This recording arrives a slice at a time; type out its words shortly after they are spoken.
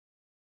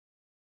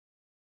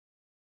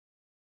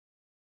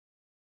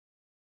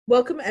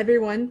Welcome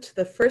everyone to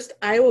the first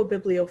Iowa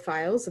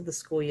Bibliophiles of the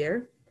school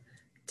year.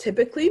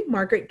 Typically,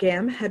 Margaret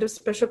Gamm, head of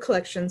special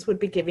collections, would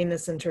be giving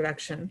this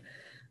introduction,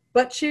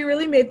 but she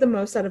really made the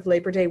most out of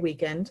Labor Day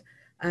weekend,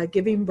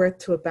 giving birth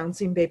to a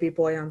bouncing baby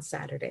boy on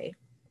Saturday.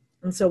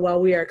 And so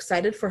while we are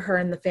excited for her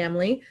and the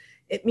family,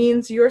 it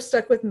means you're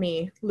stuck with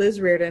me,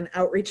 Liz Reardon,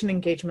 Outreach and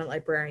Engagement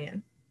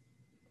Librarian.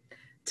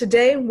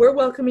 Today, we're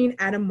welcoming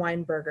Adam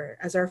Weinberger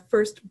as our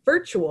first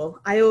virtual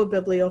Iowa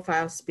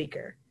Bibliophile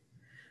speaker.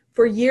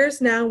 For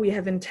years now, we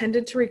have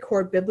intended to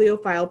record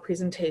bibliophile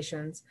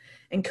presentations,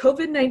 and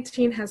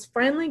COVID-19 has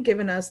finally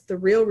given us the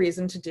real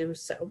reason to do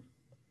so.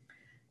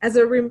 As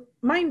a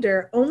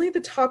reminder, only the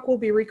talk will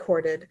be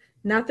recorded,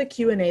 not the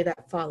Q&A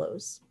that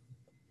follows.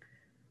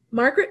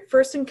 Margaret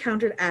first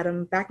encountered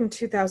Adam back in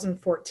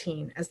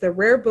 2014 as the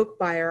rare book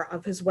buyer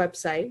of his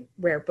website,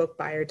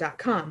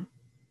 rarebookbuyer.com.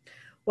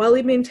 While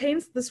he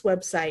maintains this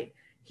website,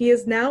 he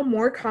is now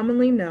more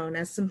commonly known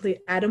as simply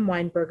Adam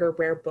Weinberger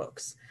Rare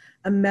Books,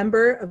 a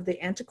member of the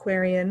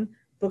Antiquarian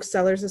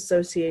Booksellers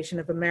Association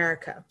of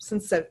America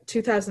since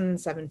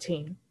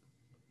 2017.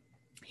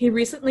 He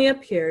recently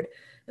appeared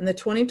in the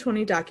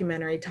 2020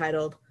 documentary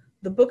titled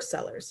The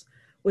Booksellers,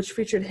 which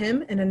featured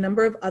him and a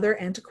number of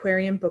other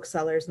antiquarian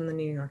booksellers in the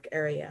New York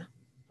area.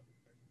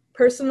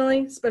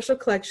 Personally, Special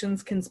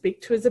Collections can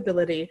speak to his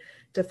ability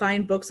to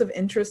find books of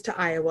interest to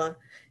Iowa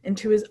and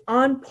to his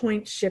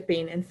on-point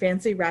shipping and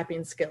fancy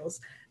wrapping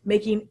skills,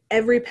 making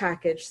every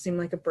package seem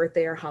like a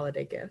birthday or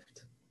holiday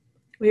gift.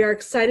 We are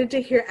excited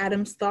to hear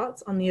Adam's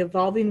thoughts on the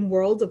evolving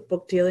world of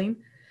book dealing.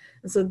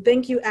 And so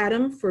thank you,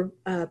 Adam, for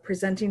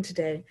presenting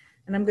today.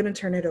 And I'm going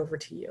to turn it over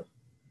to you.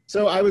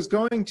 So I was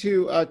going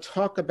to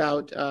talk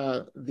about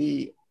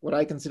what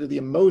I consider the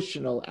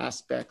emotional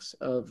aspects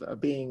of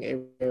being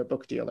a rare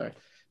book dealer,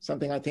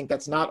 something I think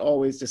that's not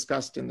always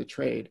discussed in the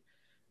trade.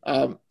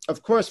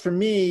 Of course, for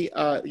me,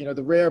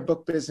 the rare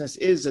book business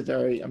is a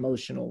very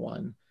emotional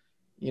one.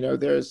 You know,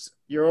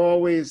 you're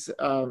always,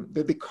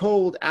 the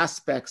cold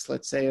aspects,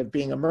 let's say, of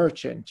being a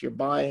merchant. You're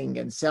buying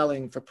and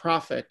selling for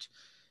profit.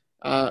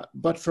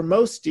 But for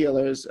most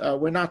dealers,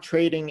 we're not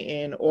trading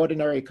in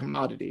ordinary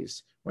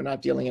commodities. We're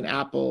not dealing in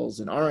apples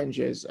and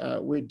oranges.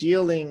 We're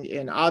dealing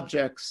in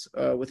objects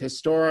with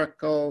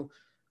historical,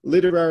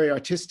 literary,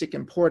 artistic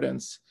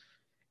importance.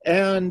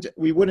 And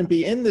we wouldn't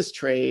be in this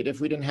trade if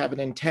we didn't have an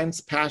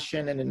intense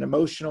passion and an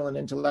emotional and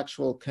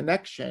intellectual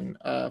connection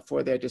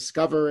for their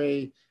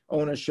discovery,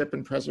 ownership,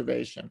 and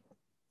preservation.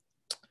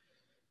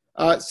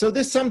 So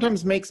this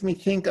sometimes makes me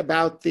think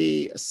about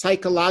the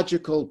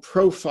psychological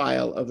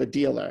profile of a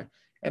dealer.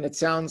 And it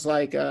sounds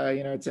like,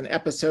 it's an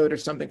episode or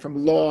something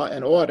from Law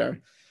and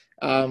Order,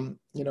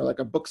 like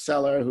a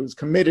bookseller who's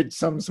committed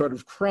some sort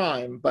of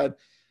crime. But,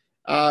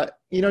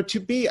 to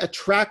be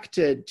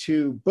attracted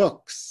to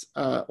books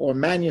or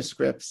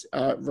manuscripts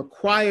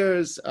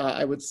requires,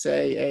 I would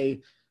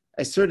say,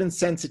 a certain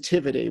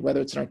sensitivity,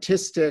 whether it's an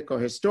artistic or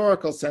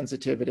historical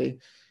sensitivity,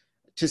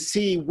 to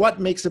see what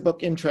makes a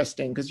book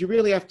interesting, because you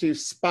really have to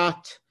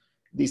spot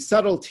the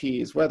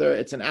subtleties, whether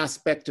it's an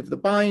aspect of the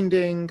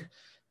binding,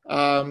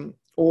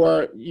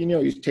 or,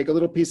 you take a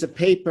little piece of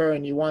paper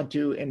and you want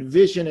to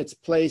envision its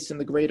place in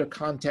the greater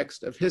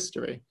context of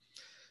history.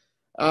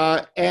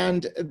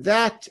 And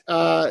that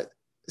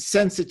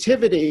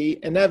sensitivity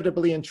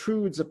inevitably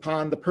intrudes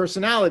upon the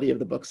personality of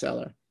the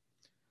bookseller.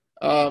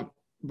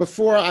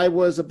 Before I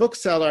was a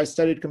bookseller, I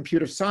studied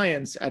computer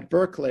science at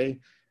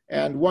Berkeley.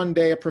 And one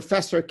day a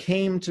professor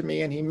came to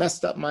me and he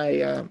messed up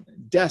my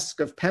desk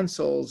of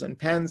pencils and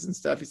pens and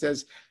stuff. He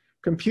says,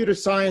 computer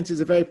science is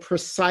a very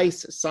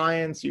precise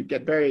science. You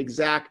get very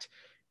exact.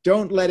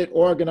 Don't let it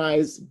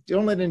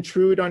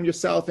intrude on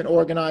yourself and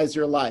organize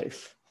your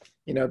life,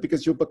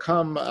 because you'll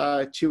become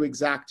too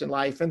exact in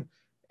life. And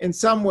in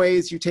some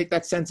ways, you take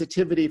that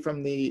sensitivity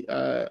from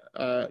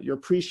your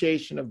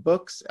appreciation of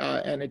books,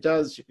 and it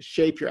does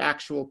shape your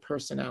actual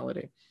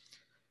personality.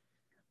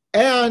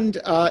 And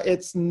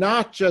it's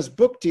not just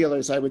book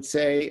dealers, I would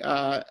say,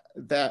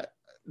 that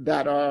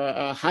are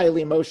a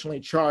highly emotionally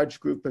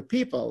charged group of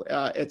people.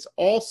 It's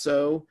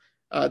also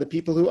the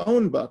people who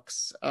own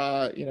books,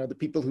 the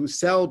people who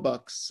sell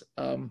books,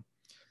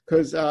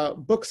 because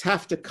books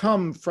have to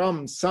come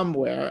from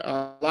somewhere.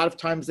 A lot of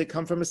times they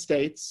come from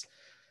estates.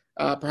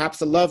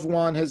 Perhaps a loved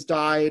one has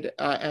died,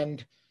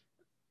 and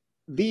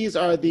these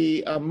are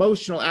the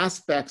emotional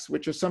aspects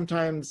which are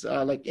sometimes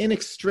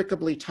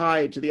inextricably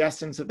tied to the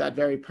essence of that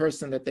very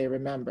person that they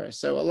remember.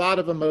 So a lot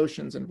of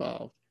emotions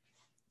involved.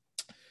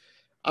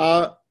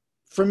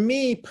 For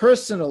me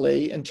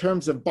personally, in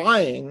terms of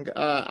buying,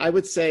 I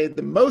would say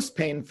the most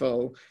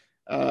painful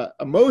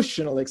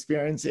emotional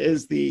experience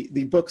is the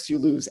books you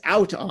lose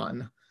out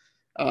on.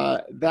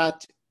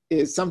 That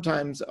is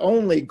sometimes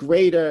only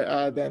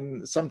greater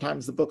than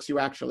sometimes the books you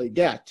actually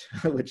get,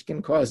 which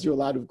can cause you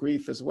a lot of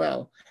grief as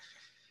well.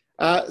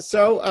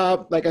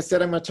 Like I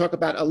said, I'm going to talk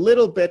about a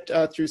little bit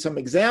through some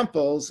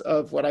examples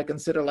of what I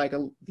consider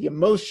the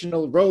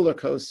emotional roller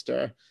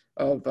coaster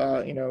of,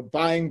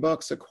 buying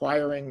books,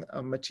 acquiring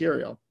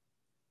material.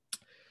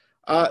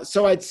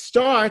 So I'd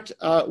start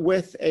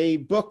with a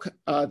book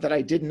that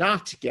I did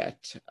not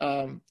get.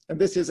 And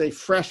this is a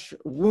fresh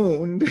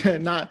wound,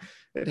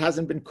 it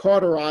hasn't been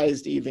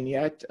cauterized even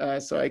yet,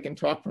 so I can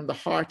talk from the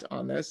heart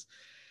on this.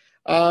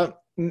 A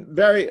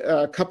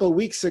couple of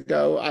weeks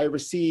ago, I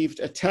received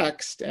a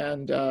text,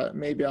 and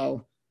maybe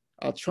I'll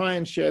try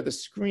and share the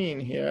screen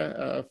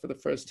here for the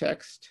first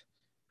text.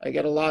 I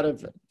get a lot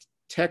of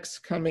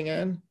text coming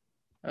in.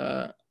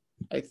 I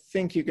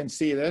think you can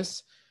see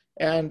this.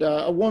 And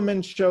a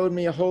woman showed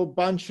me a whole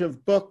bunch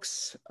of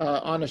books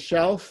on a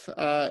shelf,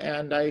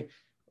 and I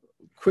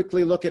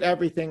quickly look at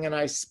everything, and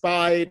I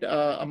spied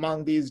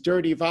among these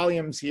dirty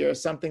volumes here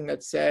something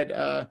that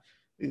said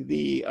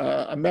the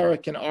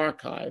American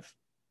Archive.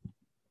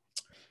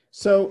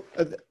 So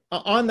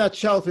on that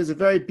shelf is a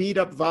very beat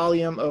up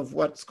volume of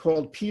what's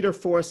called Peter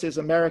Force's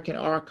American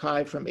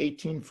Archive from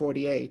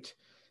 1848.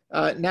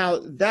 Now,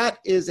 that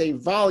is a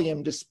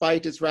volume,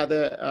 despite its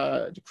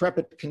rather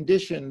decrepit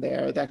condition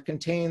there, that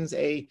contains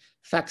a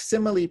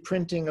facsimile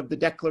printing of the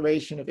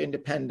Declaration of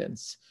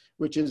Independence,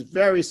 which is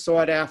very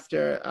sought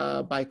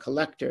after by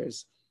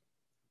collectors.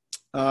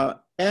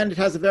 And it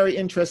has a very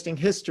interesting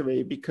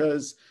history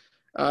because,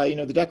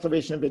 the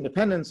Declaration of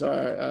Independence,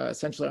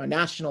 essentially our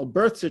national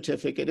birth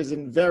certificate, is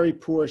in very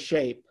poor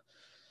shape.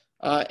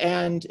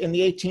 And in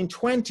the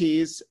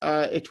 1820s,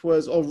 it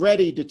was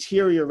already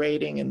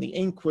deteriorating and the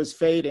ink was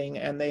fading,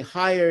 and they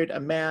hired a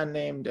man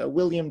named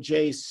William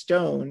J.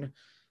 Stone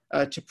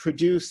to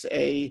produce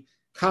a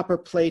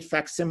copperplate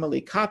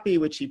facsimile copy,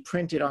 which he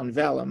printed on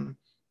vellum,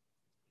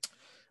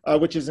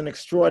 which is an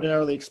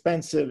extraordinarily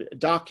expensive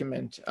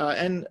document.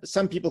 And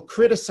some people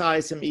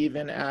criticize him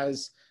even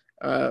as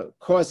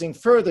causing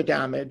further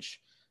damage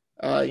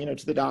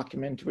to the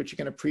document, which you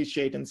can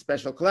appreciate in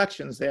special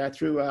collections there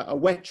through a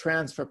wet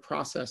transfer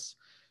process.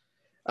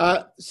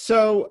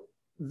 So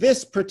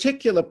this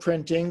particular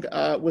printing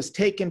was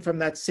taken from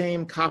that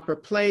same copper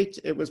plate.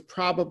 It was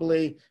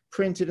probably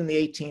printed in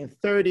the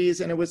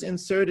 1830s, and it was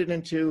inserted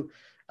into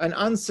an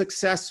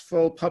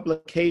unsuccessful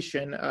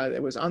publication.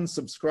 It was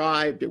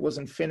unsubscribed. It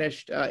wasn't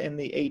finished in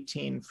the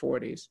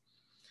 1840s.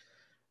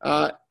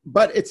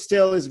 But it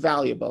still is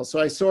valuable. So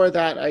I saw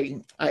that,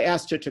 I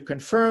asked her to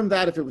confirm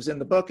that if it was in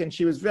the book, and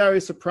she was very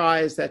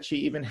surprised that she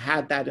even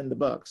had that in the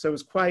book. So it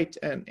was quite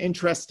an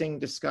interesting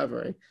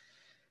discovery.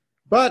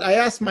 But I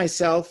asked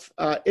myself,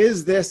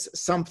 is this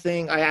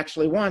something I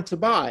actually want to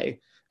buy?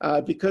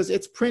 Because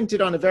it's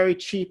printed on a very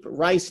cheap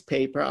rice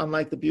paper,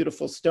 unlike the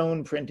beautiful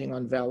stone printing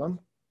on vellum.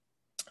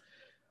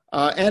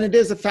 And it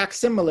is a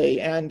facsimile,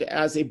 and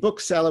as a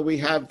bookseller, we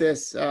have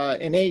this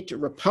innate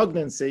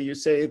repugnancy. You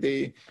say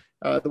the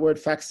word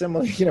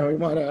facsimile, we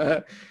want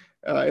to,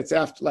 it's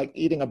after like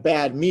eating a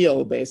bad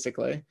meal,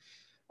 basically.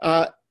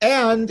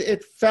 And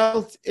it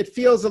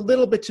feels a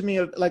little bit to me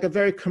like a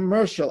very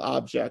commercial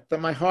object,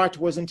 that my heart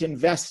wasn't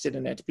invested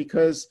in it,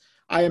 because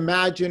I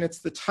imagine it's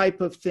the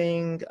type of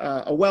thing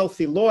a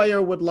wealthy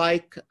lawyer would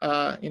like,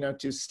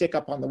 to stick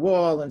up on the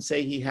wall and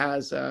say he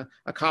has a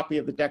copy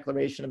of the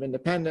Declaration of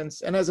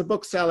Independence. And as a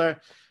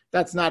bookseller,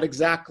 that's not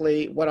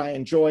exactly what I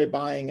enjoy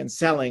buying and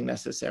selling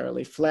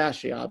necessarily,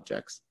 flashy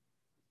objects.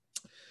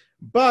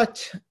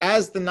 But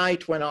as the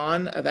night went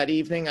on that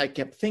evening, I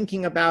kept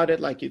thinking about it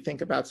like you think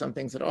about some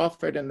things that are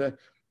offered, and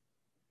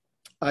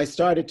I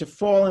started to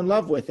fall in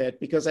love with it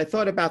because I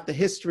thought about the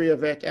history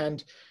of it,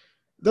 and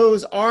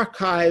those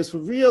archives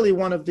were really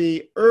one of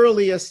the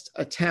earliest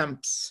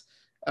attempts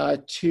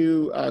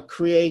to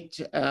create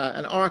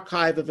an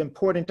archive of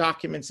important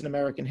documents in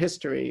American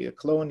history,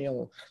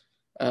 colonial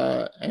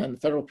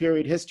and federal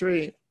period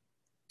history,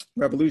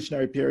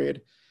 revolutionary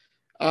period.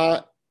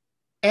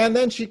 And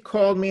then she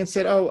called me and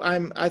said,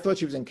 I thought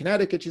she was in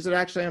Connecticut. She said,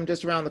 actually, I'm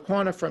just around the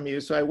corner from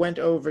you. So I went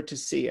over to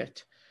see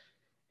it.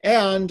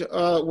 And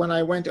when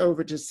I went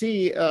over to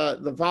see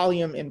the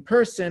volume in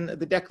person,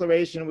 the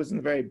Declaration was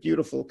in very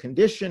beautiful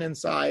condition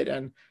inside.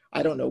 And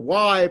I don't know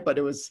why, but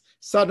it was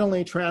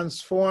suddenly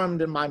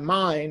transformed in my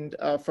mind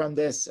from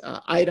this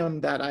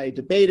item that I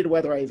debated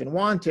whether I even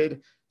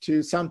wanted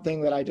to something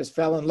that I just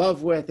fell in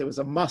love with. It was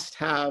a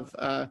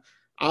must-have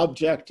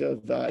object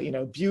of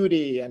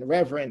beauty and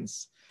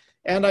reverence.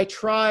 And I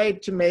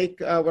tried to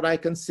make what I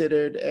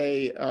considered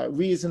a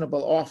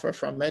reasonable offer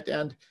from it.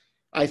 And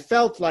I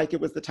felt like it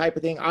was the type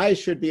of thing I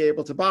should be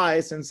able to buy,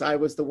 since I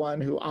was the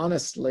one who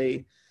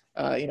honestly,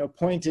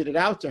 pointed it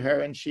out to her.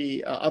 And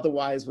she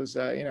otherwise was,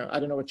 I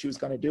don't know what she was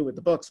going to do with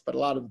the books, but a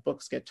lot of the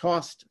books get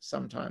tossed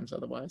sometimes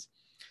otherwise.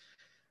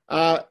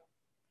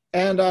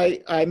 And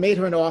I made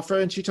her an offer,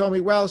 and she told me,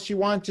 well, she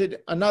wanted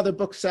another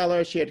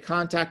bookseller she had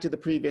contacted the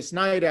previous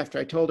night after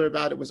I told her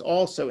about it, was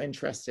also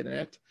interested in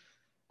it.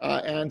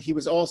 And he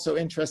was also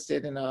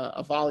interested in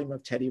a volume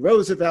of Teddy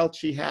Roosevelt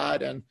she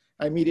had. And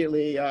I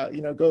immediately,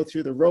 go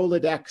through the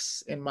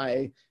Rolodex in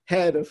my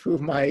head of who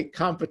my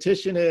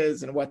competition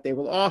is and what they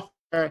will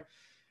offer.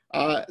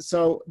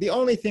 So the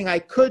only thing I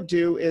could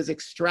do is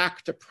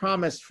extract a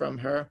promise from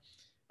her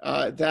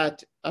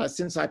that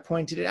since I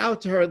pointed it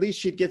out to her, at least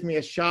she'd give me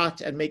a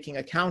shot at making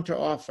a counter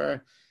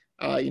offer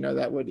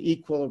that would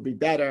equal or be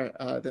better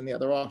than the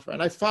other offer.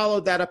 And I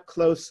followed that up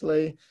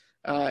closely,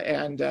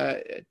 and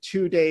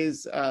 2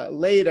 days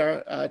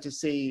later to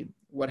see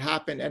what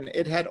happened, and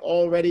it had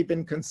already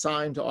been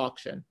consigned to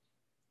auction.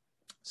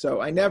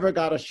 So I never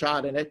got a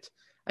shot in it.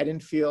 I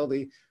didn't feel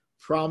the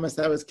promise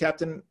that was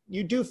kept. And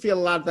you do feel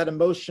a lot of that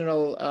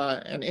emotional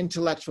and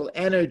intellectual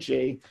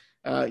energy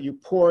you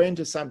pour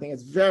into something.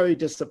 It's very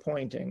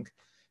disappointing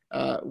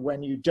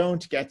when you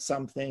don't get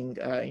something,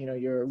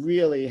 you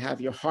really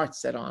have your heart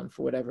set on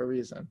for whatever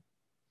reason.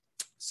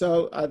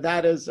 So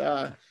that is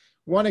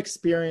one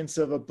experience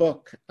of a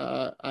book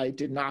I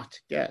did not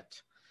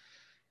get.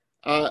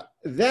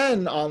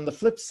 Then on the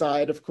flip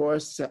side, of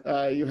course,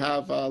 you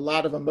have a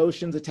lot of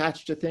emotions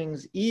attached to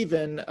things,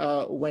 even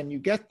when you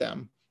get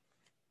them.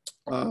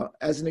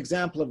 As an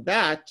example of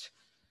that,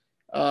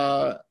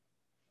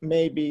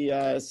 maybe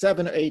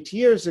 7 or 8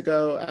 years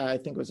ago, I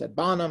think it was at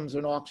Bonham's,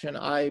 an auction,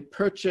 I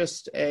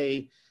purchased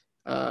a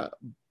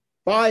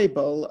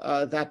Bible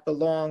that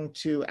belonged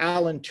to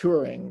Alan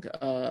Turing,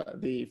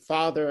 the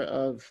father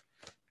of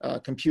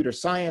computer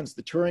science,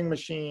 the Turing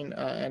machine,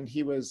 and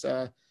he was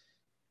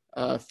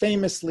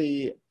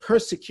famously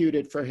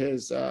persecuted for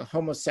his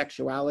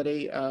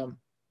homosexuality,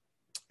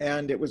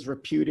 and it was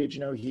reputed,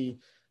 he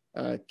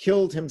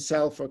killed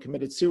himself or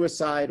committed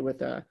suicide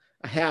with a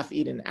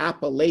half-eaten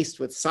apple laced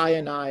with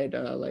cyanide,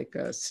 like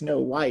Snow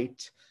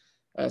White,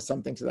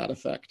 something to that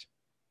effect.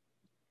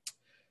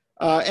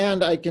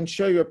 And I can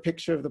show you a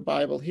picture of the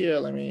Bible here.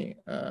 Let me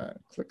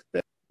click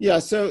there. Yeah,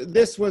 so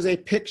this was a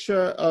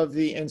picture of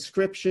the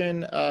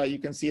inscription. You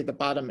can see at the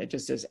bottom, it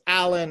just says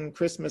Allen,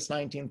 Christmas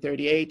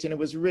 1938, and it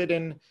was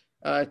written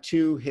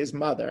to his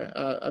mother,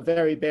 a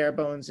very bare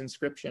bones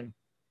inscription.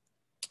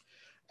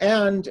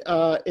 And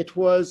it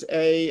was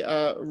a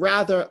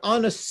rather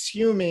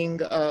unassuming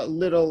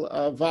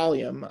little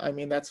volume. I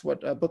mean, that's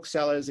what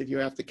booksellers, if you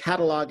have to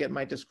catalog it,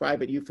 might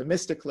describe it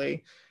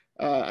euphemistically.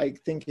 I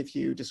think if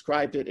you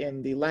described it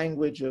in the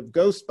language of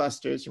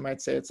Ghostbusters, you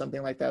might say it's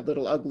something like that,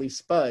 Little Ugly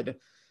Spud.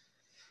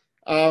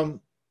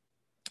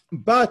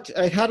 But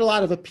it had a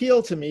lot of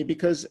appeal to me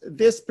because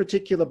this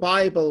particular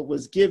Bible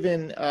was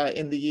given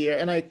in the year,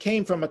 and I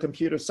came from a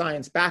computer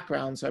science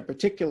background, so I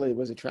particularly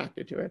was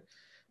attracted to it.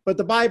 But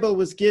the Bible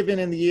was given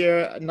in the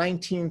year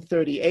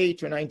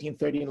 1938 or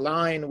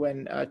 1939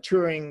 when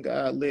Turing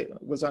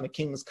was on a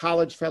King's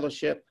College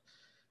fellowship.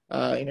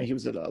 He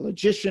was a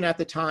logician at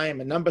the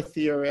time, a number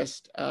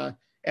theorist,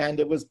 and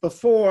it was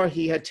before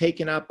he had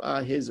taken up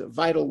his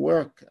vital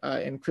work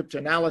in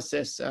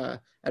cryptanalysis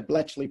at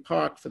Bletchley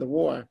Park for the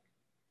war.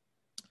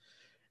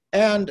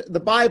 And the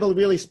Bible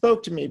really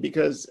spoke to me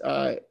because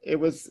it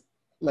was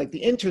like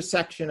the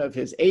intersection of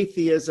his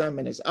atheism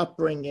and his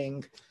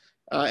upbringing.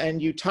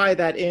 And you tie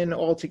that in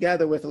all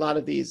together with a lot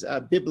of these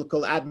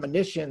biblical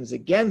admonitions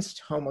against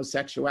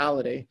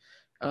homosexuality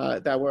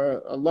that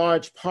were a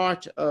large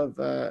part of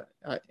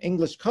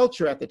English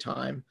culture at the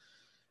time.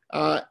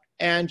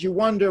 And you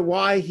wonder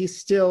why he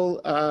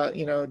still,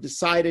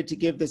 decided to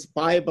give this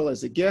Bible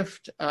as a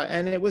gift.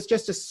 And it was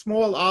just a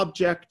small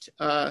object,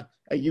 a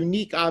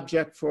unique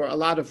object for a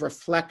lot of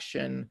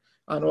reflection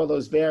on all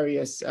those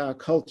various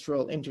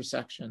cultural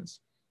intersections.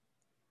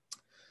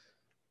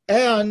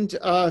 And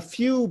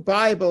few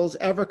Bibles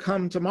ever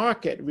come to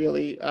market,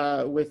 really,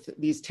 with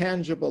these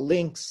tangible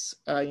links,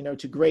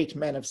 to great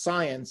men of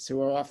science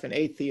who are often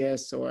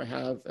atheists or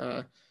have,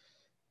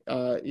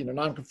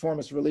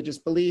 nonconformist religious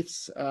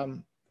beliefs.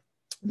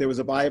 There was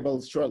a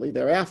Bible shortly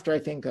thereafter, I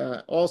think,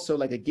 also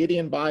like a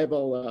Gideon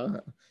Bible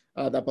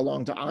that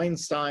belonged to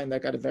Einstein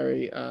that got a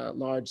very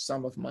large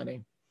sum of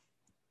money.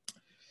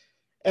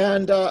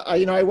 And,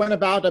 I went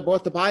about, I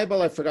bought the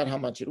Bible, I forgot how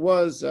much it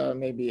was,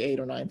 maybe $8,000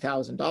 or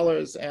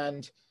 $9,000.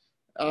 And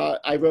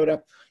I wrote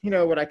up,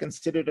 what I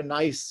considered a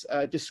nice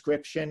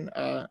description.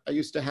 I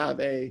used to have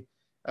a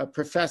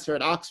professor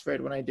at Oxford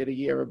when I did a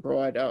year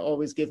abroad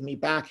always give me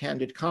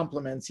backhanded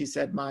compliments. He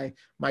said my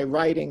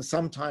writing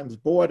sometimes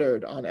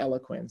bordered on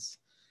eloquence.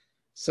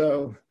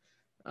 So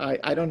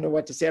I don't know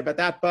what to say about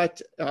that, but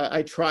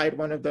I tried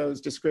one of those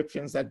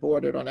descriptions that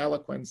bordered on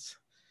eloquence.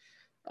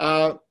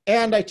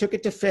 And I took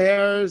it to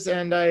fairs,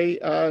 and I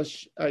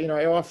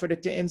offered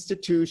it to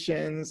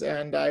institutions,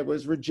 and I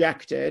was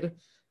rejected.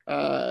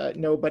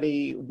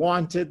 Nobody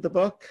wanted the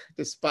book,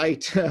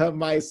 despite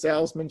my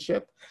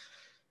salesmanship.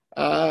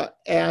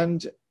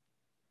 And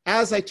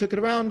as I took it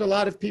around, a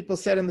lot of people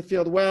said in the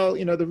field, well,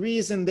 the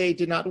reason they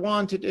did not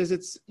want it is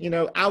it's,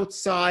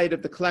 outside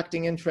of the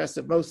collecting interest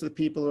of most of the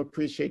people who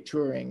appreciate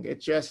Turing.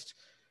 It just,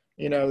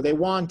 they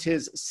want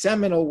his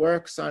seminal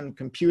works on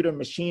computer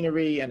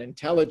machinery and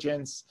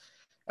intelligence,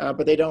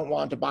 but they don't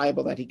want a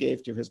Bible that he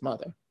gave to his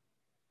mother.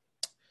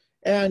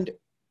 And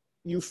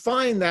you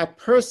find that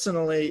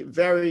personally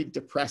very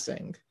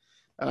depressing.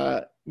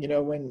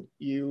 When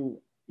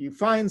you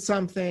find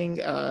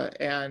something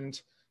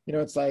and,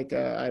 it's like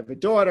I have a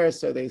daughter,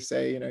 so they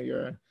say,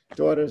 your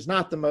daughter's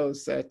not the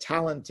most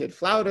talented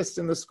flautist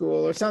in the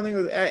school or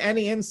something.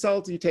 Any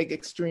insult you take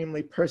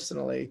extremely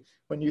personally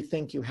when you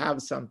think you have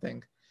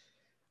something.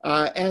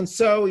 And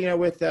so,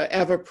 with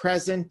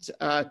ever-present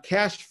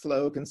cash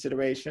flow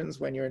considerations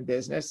when you're in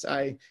business,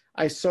 I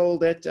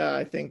sold it,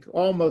 I think,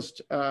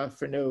 almost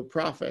for no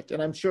profit.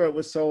 And I'm sure it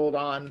was sold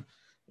on,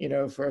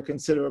 for a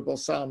considerable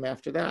sum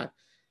after that.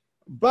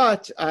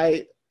 But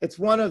it's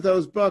one of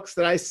those books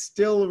that I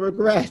still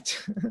regret.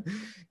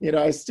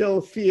 I still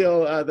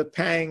feel the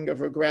pang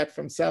of regret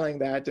from selling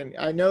that. And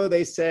I know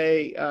they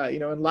say,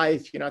 in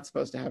life, you're not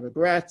supposed to have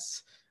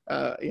regrets.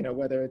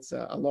 Whether it's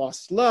a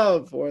lost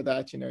love or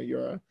that,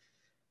 your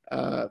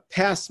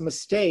past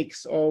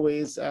mistakes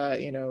always,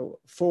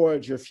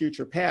 forge your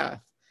future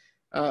path.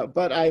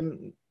 But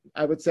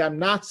I would say I'm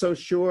not so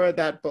sure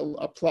that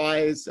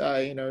applies,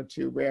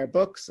 to rare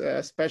books,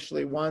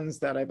 especially ones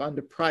that I've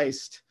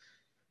underpriced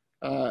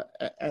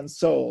and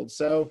sold.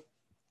 So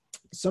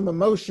some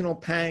emotional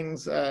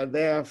pangs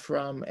there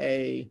from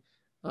a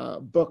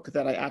book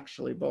that I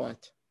actually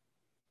bought.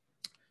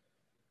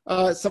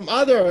 Some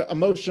other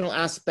emotional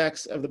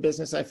aspects of the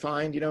business I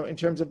find, in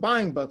terms of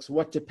buying books,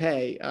 what to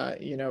pay.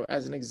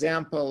 As an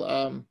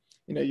example,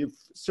 you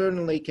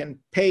certainly can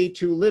pay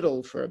too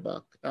little for a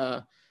book.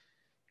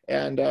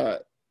 And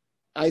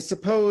I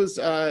suppose,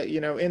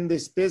 in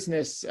this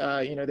business,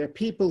 there are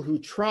people who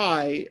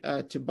try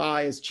to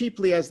buy as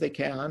cheaply as they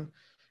can,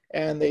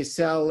 and they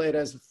sell it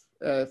as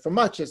for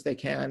much as they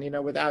can,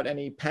 without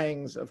any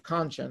pangs of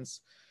conscience.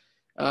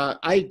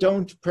 I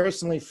don't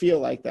personally feel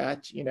like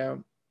that,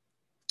 in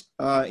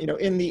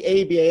the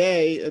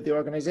ABA, the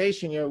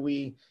organization,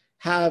 we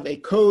have a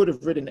code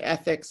of written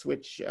ethics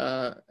which,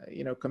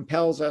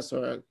 compels us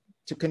to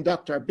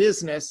conduct our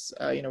business,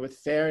 with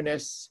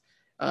fairness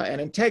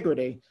and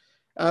integrity.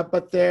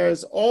 But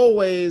there's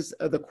always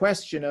the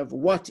question of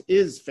what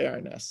is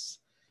fairness,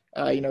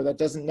 that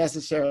doesn't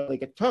necessarily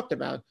get talked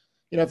about.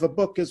 If a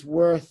book is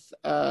worth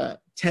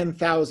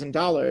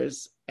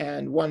 $10,000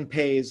 and one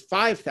pays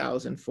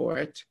 $5,000 for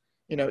it,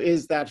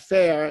 is that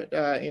fair,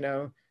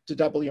 to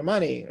double your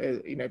money?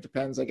 It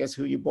depends, I guess,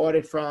 who you bought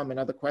it from and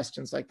other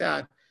questions like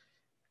that.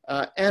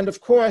 And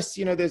of course,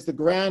 there's the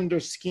grander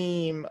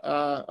scheme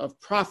of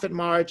profit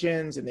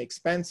margins and the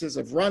expenses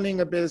of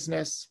running a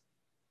business.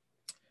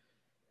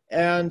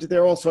 And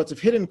there are all sorts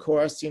of hidden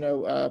costs.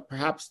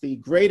 Perhaps the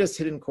greatest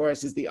hidden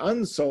cost is the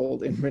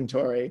unsold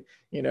inventory,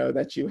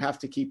 that you have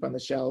to keep on the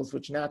shelves,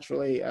 which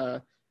naturally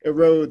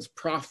erodes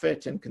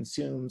profit and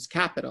consumes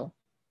capital.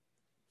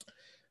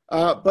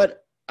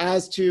 But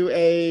as to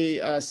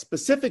a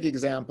specific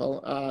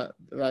example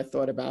that I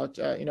thought about,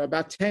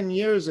 about 10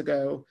 years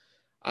ago,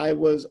 I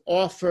was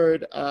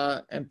offered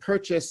and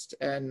purchased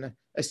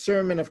a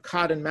sermon of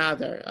Cotton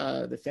Mather,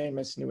 the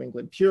famous New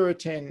England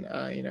Puritan,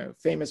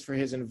 famous for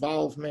his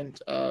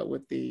involvement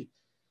with the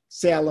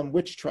Salem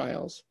witch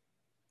trials.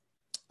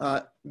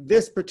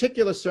 This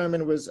particular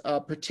sermon was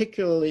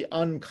particularly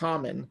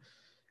uncommon,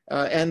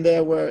 and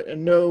there were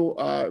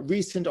no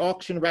recent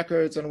auction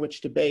records on which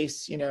to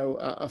base,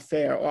 a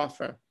fair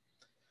offer.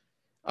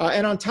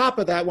 And on top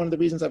of that, one of the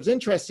reasons I was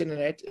interested in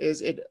it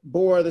is it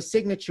bore the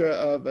signature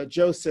of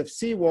Joseph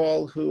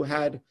Sewall, who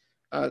had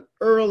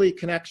early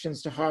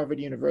connections to Harvard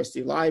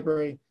University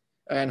Library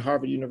and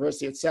Harvard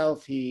University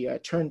itself. He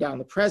turned down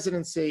the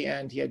presidency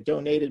and he had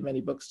donated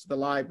many books to the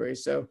library.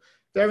 So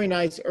very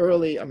nice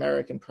early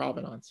American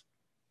provenance.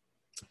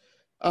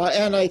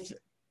 And I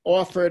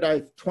offered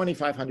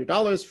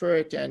 $2,500 for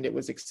it, and it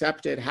was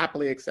accepted,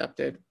 happily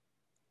accepted.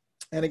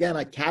 And again,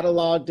 I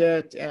cataloged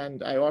it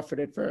and I offered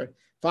it for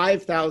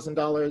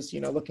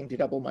 $5,000, looking to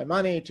double my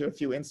money to a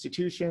few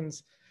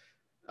institutions,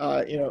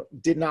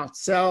 did not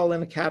sell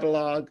in a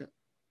catalog.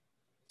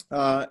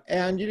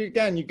 And you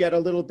get a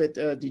little bit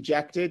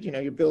dejected,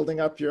 you're building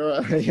up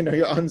your,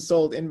 your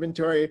unsold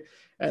inventory,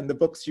 and the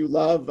books you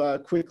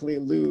love quickly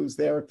lose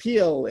their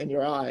appeal in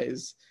your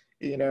eyes,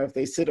 if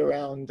they sit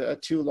around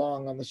too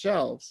long on the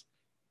shelves.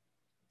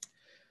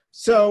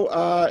 So,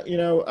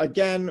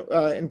 again,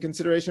 in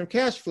consideration of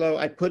cash flow,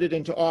 I put it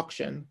into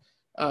auction.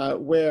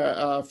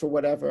 Where for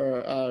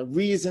whatever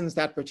reasons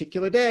that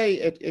particular day,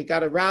 it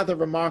got a rather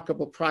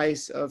remarkable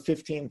price of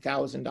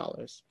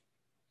 $15,000.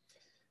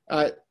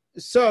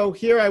 So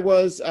here I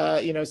was,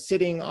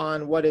 sitting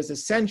on what is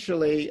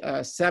essentially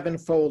a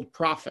sevenfold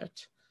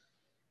profit.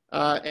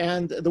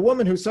 And the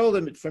woman who sold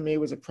it for me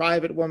was a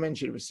private woman.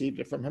 She'd received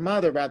it from her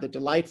mother, a rather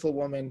delightful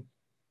woman.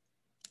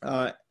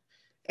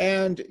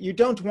 And you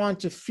don't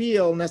want to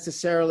feel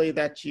necessarily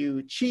that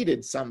you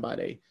cheated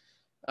somebody.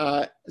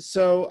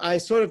 So I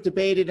sort of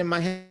debated in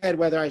my head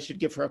whether I should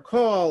give her a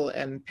call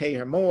and pay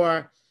her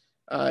more,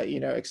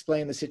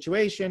 explain the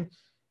situation.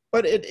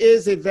 But it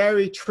is a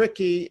very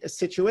tricky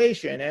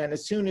situation. And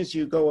as soon as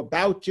you go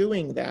about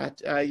doing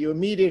that, you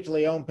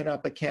immediately open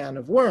up a can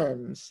of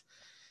worms.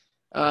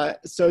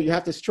 So you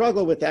have to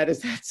struggle with that.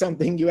 Is that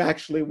something you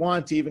actually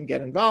want to even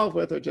get involved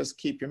with, or just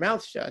keep your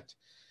mouth shut?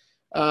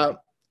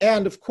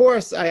 And of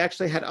course, I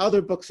actually had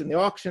other books in the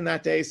auction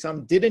that day.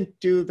 Some didn't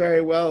do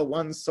very well.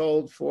 One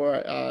sold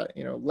for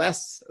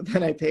less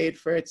than I paid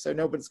for it. So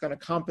nobody's going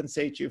to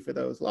compensate you for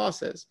those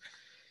losses.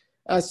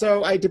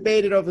 So I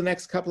debated over the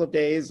next couple of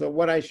days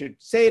what I should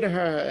say to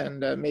her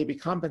and maybe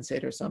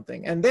compensate her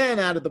something. And then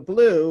out of the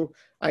blue,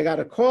 I got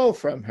a call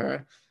from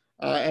her,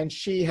 and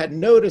she had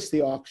noticed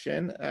the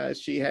auction.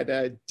 She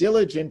had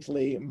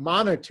diligently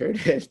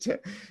monitored it,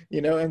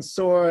 and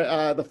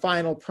saw the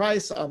final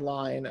price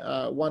online.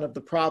 One of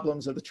the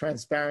problems of the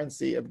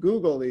transparency of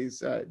Google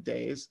these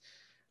days.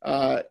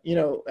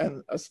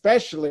 And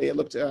especially it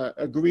looked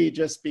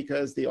egregious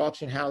because the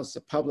auction house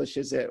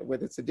publishes it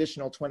with its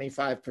additional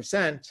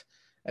 25%,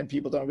 and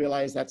people don't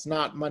realize that's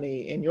not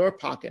money in your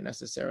pocket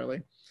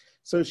necessarily.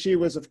 So she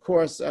was, of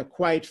course,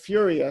 quite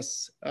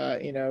furious,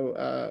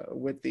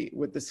 with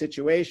the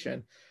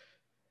situation.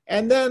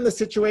 And then the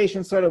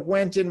situation sort of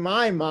went in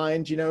my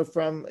mind,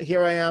 from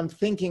here I am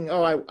thinking,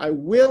 oh, I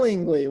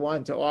willingly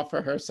want to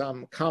offer her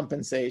some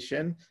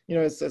compensation,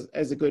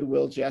 as a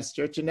goodwill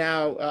gesture, to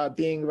now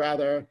being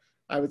rather,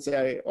 I would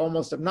say,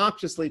 almost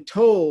obnoxiously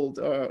told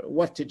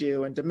what to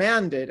do and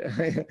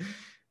demanded.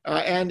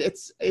 And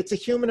it's a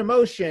human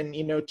emotion,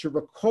 to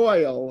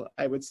recoil,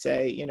 I would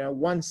say,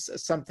 once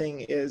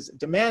something is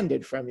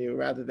demanded from you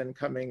rather than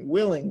coming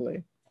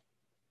willingly.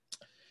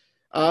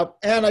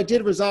 And I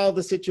did resolve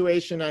the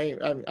situation.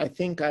 I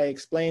think I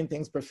explained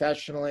things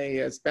professionally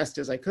as best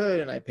as I could,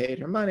 and I paid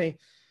her money.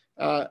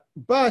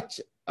 But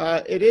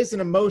it is an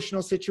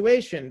emotional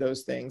situation,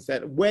 those things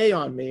that weigh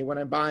on me when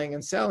I'm buying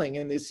and selling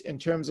in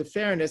terms of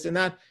fairness. And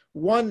that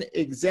one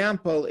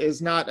example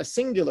is not a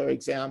singular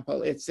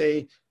example. It's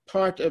a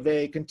part of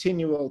a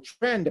continual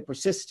trend, a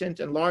persistent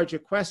and larger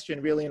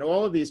question really in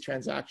all of these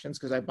transactions,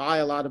 because I buy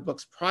a lot of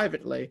books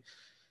privately.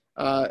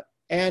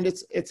 And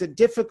it's a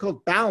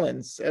difficult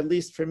balance, at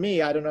least for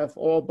me. I don't know if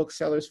all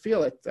booksellers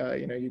feel it.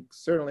 You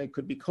certainly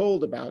could be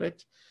cold about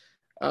it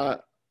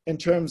in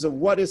terms of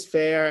what is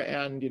fair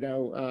and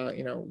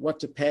what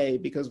to pay,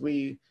 because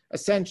we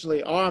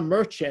essentially are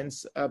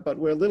merchants, but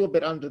we're a little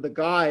bit under the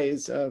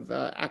guise of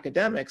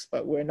academics,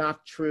 but we're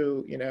not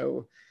true,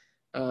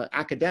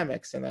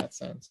 academics in that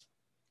sense.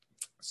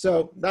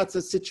 So that's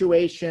a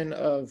situation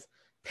of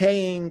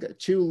paying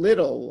too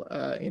little,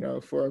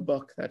 for a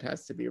book that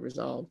has to be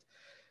resolved.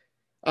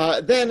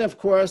 Then, of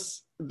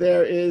course,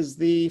 there is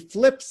the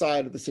flip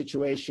side of the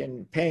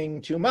situation,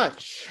 paying too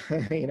much,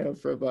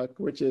 for a book,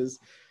 which is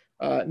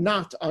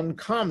not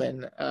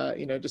uncommon,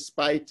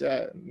 despite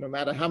no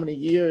matter how many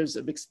years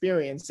of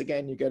experience,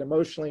 again, you get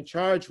emotionally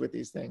charged with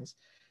these things.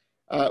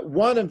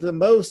 One of the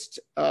most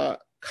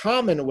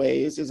common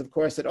ways is, of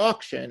course, at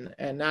auction.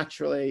 And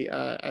naturally,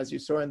 as you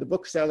saw in the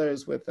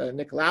booksellers with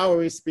Nick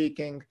Lowery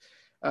speaking,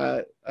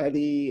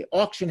 the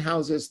auction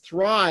houses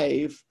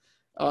thrive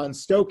on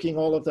stoking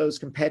all of those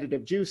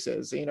competitive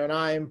juices, and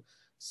I'm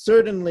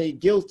certainly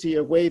guilty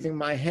of waving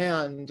my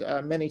hand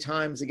many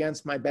times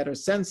against my better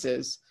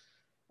senses.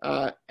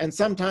 And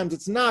sometimes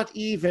it's not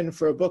even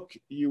for a book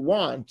you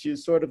want. You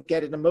sort of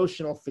get an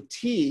emotional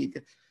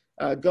fatigue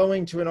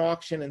going to an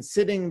auction and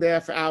sitting there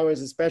for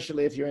hours,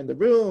 especially if you're in the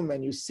room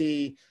and you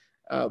see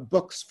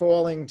books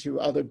falling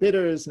to other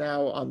bidders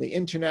now on the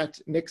internet.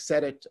 Nick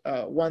said it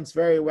once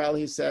very well.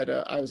 He said,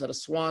 I was at a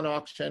Swan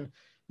auction.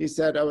 He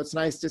said, oh, it's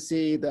nice to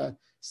see the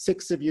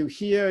 6 of you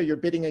here. You're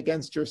bidding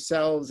against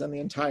yourselves and the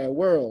entire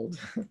world.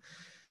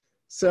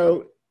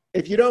 So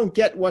if you don't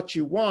get what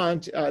you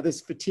want, this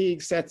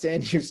fatigue sets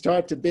in. You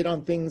start to bid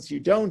on things you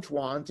don't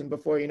want. And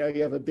before you know,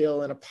 you have a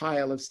bill and a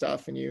pile of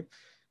stuff, and you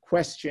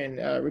question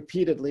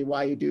repeatedly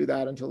why you do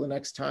that until the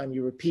next time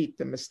you repeat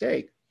the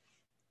mistake.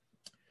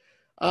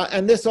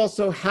 And this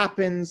also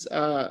happens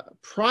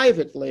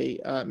privately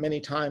many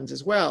times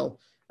as well.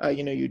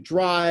 You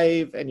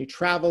drive and you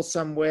travel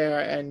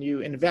somewhere and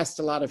you invest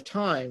a lot of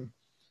time.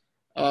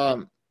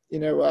 A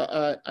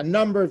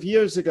number of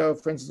years ago,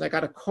 for instance, I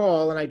got a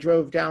call and I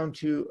drove down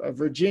to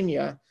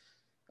Virginia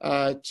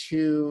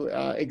to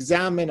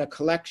examine a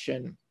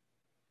collection.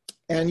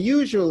 And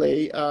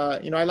usually,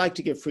 I like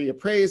to give free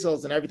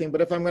appraisals and everything,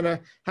 but if I'm going to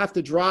have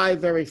to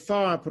drive very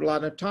far and put a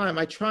lot of time,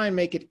 I try and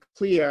make it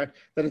clear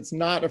that it's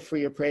not a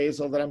free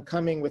appraisal, that I'm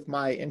coming with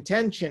my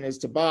intention is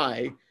to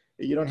buy.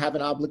 You don't have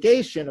an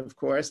obligation, of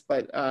course,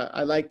 but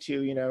I like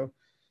to,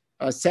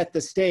 set the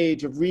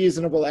stage of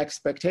reasonable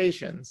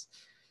expectations.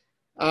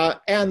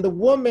 And the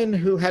woman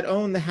who had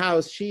owned the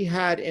house, she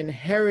had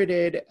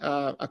inherited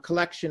a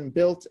collection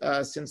built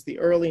since the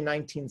early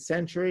 19th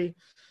century,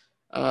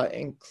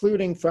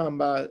 including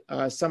from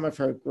some of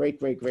her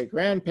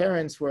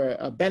great-great-great-grandparents were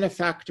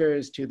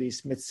benefactors to the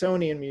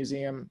Smithsonian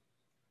Museum.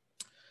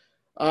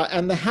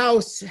 And the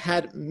house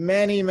had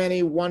many,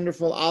 many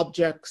wonderful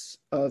objects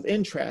of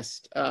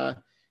interest.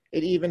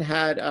 It even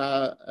had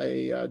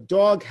a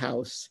dog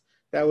house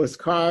that was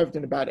carved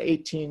in about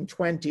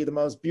 1820, the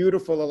most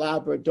beautiful,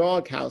 elaborate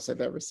dog house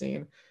I've ever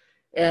seen.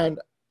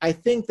 And I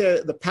think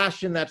the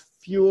passion that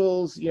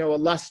fuels, a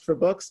lust for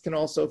books can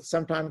also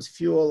sometimes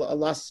fuel a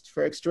lust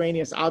for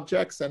extraneous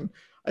objects. And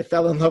I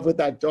fell in love with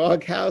that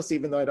dog house,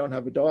 even though I don't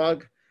have a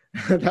dog.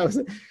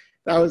 that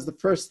was the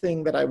first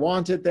thing that I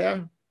wanted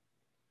there.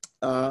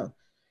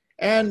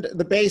 And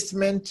the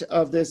basement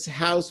of this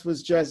house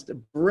was just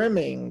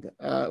brimming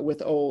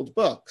with old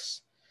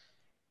books.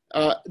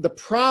 The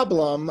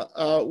problem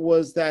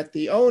was that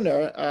the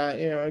owner,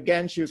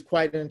 again, she was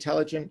quite an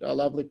intelligent,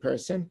 lovely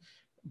person,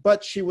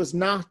 but she was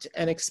not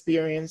an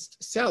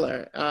experienced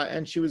seller.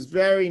 And she was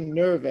very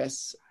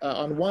nervous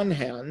on one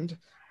hand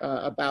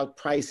about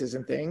prices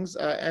and things.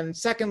 And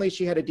secondly,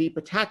 she had a deep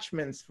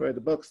attachments for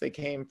the books. They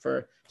came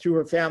through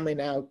her family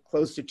now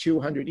close to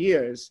 200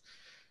 years.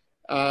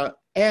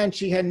 And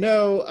she had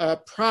no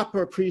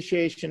proper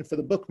appreciation for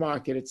the book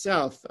market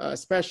itself,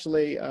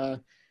 especially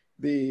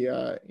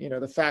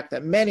the fact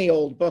that many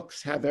old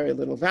books have very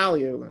little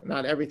value.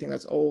 Not everything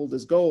that's old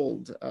is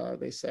gold,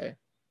 they say.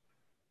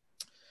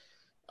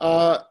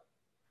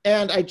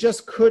 And I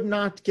just could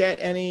not get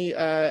any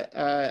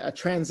a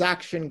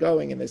transaction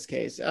going in this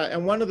case.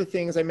 And one of the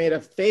things I made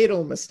a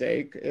fatal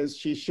mistake is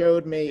she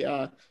showed me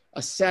a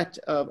set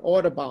of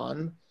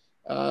Audubon,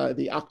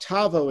 the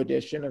octavo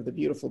edition of The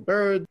Beautiful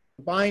Bird.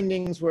 The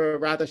bindings were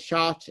rather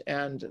shot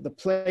and the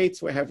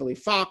plates were heavily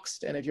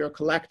foxed. And if you're a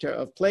collector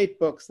of plate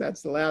books,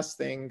 that's the last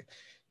thing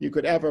you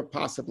could ever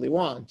possibly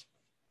want.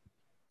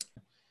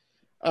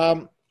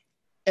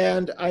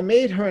 And I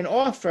made her an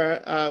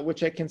offer,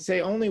 which I can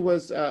say only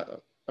was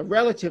a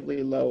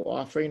relatively low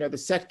offer. The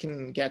set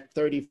can get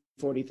 $30,000,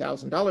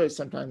 $40,000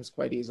 sometimes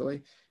quite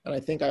easily. And I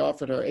think I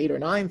offered her $8,000 or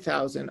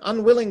 $9,000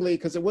 unwillingly,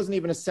 because it wasn't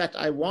even a set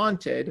I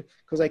wanted,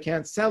 because I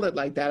can't sell it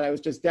like that. I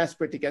was just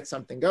desperate to get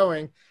something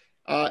going.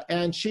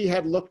 And she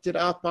had looked it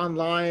up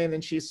online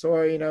and she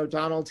saw,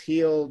 Donald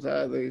Heald,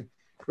 the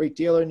great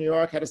dealer in New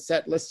York, had a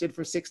set listed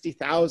for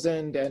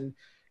 $60,000. And,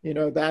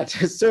 that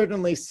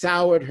certainly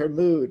soured her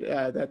mood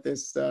that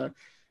this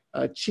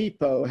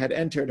cheapo had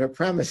entered her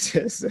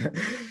premises,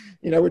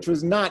 which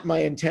was not my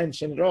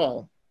intention at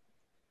all.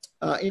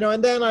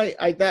 And then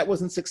I that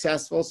wasn't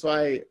successful, so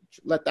I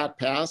let that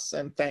pass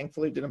and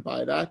thankfully didn't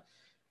buy that.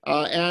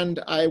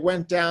 And I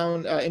went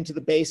down into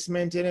the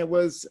basement, and it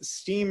was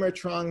steamer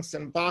trunks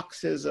and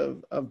boxes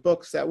of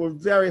books that were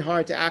very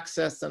hard to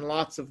access and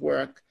lots of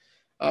work,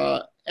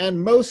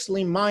 and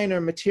mostly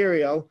minor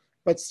material,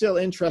 but still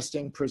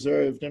interesting,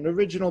 preserved, and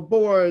original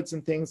boards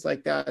and things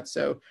like that.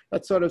 So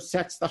that sort of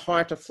sets the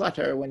heart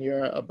aflutter when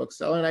you're a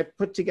bookseller. And I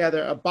put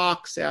together a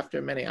box after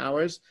many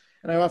hours,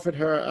 and I offered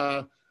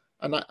her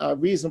a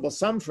reasonable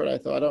sum for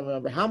it. I don't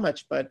remember how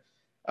much, but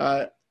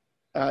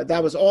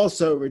that was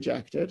also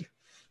rejected.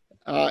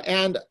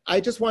 And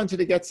I just wanted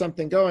to get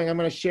something going. I'm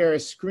going to share a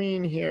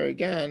screen here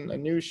again, a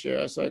new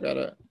share. So I got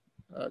to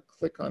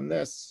click on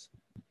this.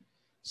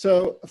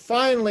 So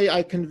finally,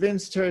 I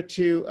convinced her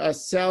to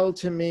sell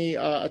to me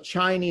a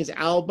Chinese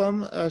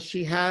album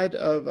she had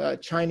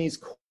of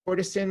Chinese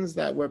courtesans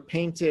that were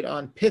painted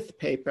on pith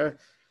paper,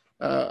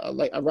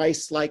 like a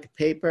rice-like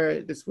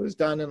paper. This was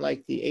done in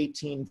like the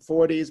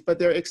 1840s, but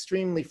they're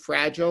extremely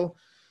fragile.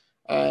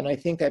 And I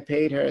think I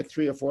paid her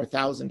 $3,000 or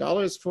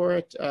 $4,000 for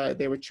it.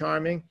 They were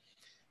charming.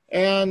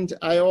 And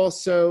I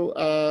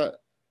also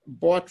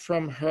bought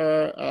from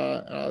her,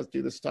 and I'll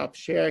do the stop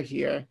share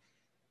here,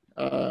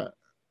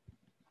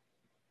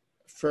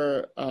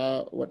 for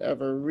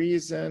whatever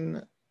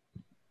reason.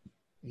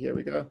 Here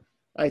we go.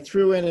 I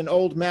threw in an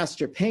old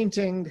master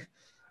painting,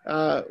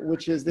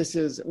 this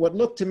is what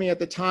looked to me at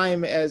the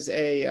time as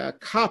a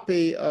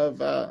copy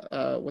of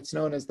what's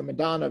known as the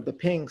Madonna of the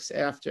Pinks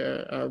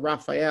after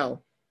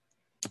Raphael.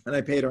 And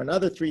I paid her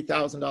another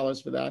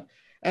 $3,000 for that.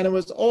 And it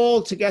was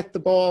all to get the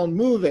ball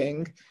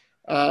moving,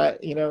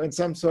 in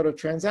some sort of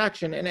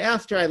transaction. And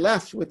after I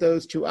left with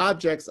those two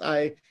objects,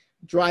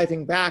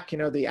 driving back,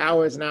 the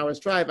hours and hours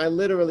drive, I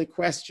literally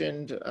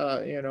questioned,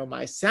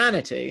 my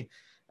sanity,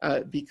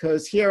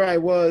 because here I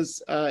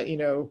was,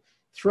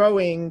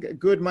 throwing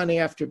good money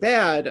after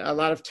bad, a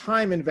lot of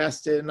time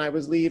invested, and I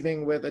was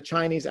leaving with a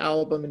Chinese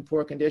album in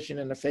poor condition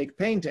and a fake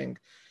painting.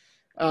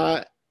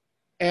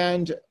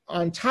 And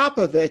on top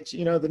of it,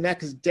 the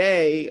next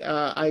day,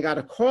 I got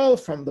a call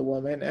from the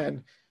woman,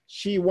 and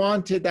she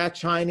wanted that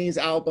Chinese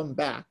album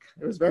back.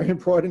 It was very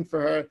important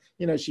for her.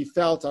 She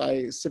felt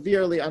I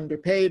severely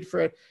underpaid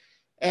for it.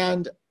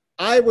 And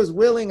I was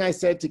willing, I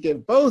said, to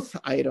give both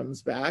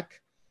items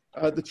back.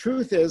 The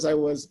truth is I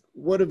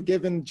would have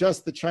given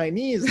just the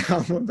Chinese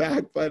album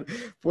back, but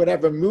for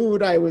whatever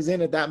mood I was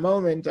in at that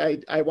moment,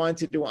 I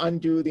wanted to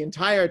undo the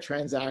entire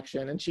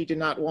transaction, and she did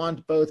not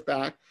want both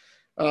back.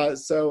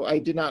 So I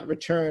did not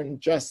return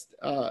just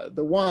the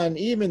one,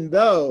 even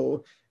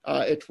though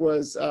it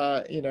was,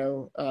 I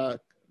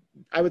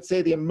would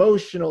say the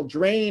emotional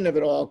drain of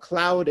it all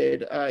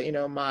clouded,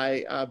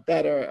 my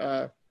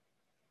better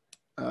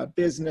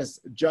business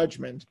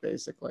judgment,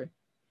 basically.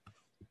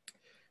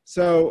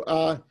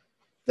 So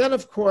then,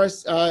 of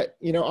course,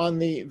 on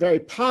the very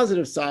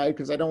positive side,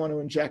 because I don't want to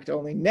inject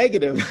only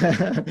negative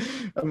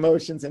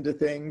emotions into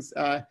things,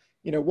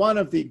 one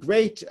of the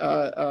great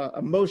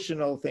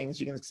emotional things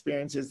you can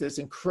experience is this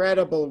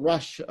incredible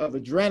rush of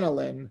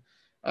adrenaline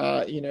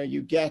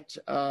you get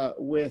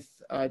with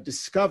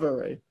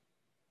discovery.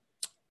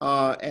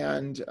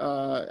 And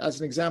as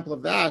an example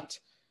of that,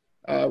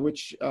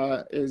 which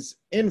is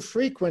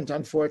infrequent,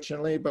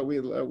 unfortunately, but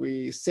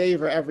we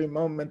savor every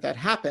moment that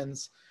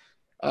happens.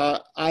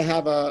 I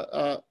have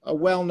a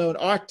well-known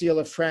art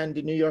dealer friend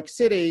in New York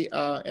City,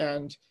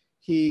 and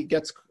he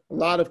gets a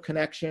lot of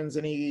connections,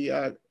 and he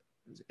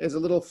is a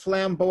little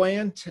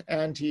flamboyant,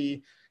 and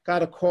he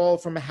got a call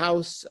from a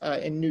house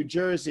in New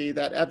Jersey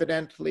that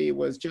evidently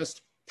was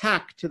just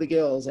packed to the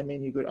gills. I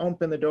mean, you could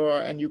open the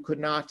door and you could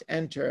not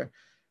enter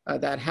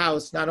that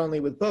house, not only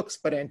with books,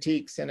 but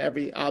antiques and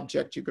every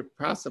object you could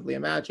possibly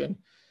imagine.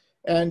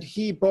 And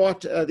he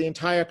bought the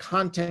entire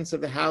contents of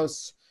the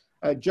house,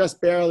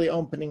 just barely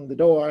opening the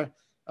door.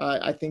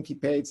 I think he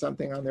paid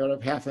something on the order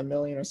of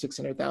 $500,000 or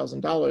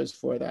 $600,000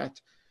 for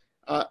that.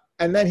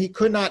 And then he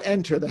could not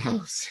enter the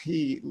house.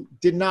 He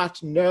did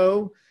not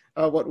know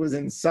what was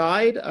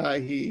inside.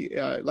 He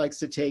likes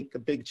to take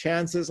big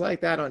chances like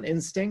that on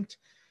instinct.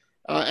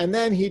 And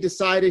then he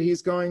decided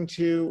he's going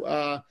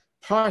to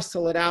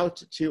parcel it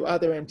out to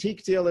other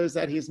antique dealers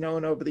that he's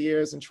known over the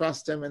years and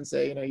trust him and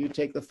say, you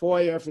take the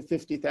foyer for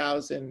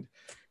 $50,000,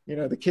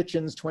 the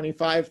kitchen's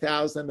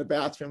 $25,000, the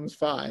bathroom's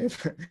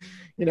 $5,000,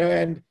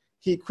 and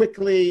he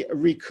quickly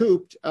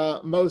recouped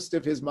most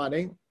of his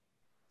money.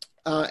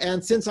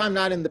 And since I'm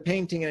not in the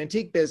painting and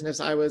antique business,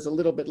 I was a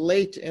little bit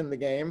late in the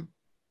game.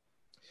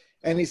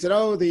 And he said,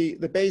 oh, the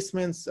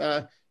basement's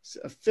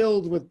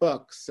filled with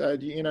books. Do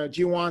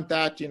you want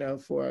that,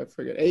 for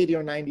 $80,000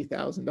 or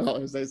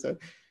 $90,000? I said,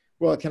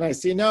 well, can I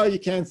see? No, you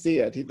can't see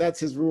it. That's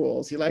his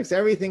rules. He likes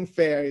everything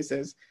fair. He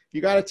says, you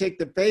got to take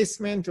the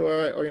basement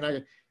or you're not.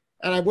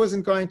 And I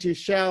wasn't going to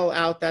shell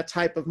out that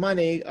type of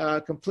money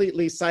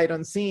completely sight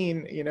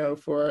unseen,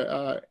 for,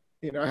 I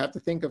have to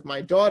think of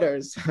my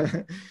daughters.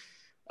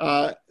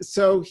 But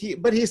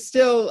he's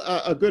still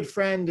a good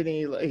friend, and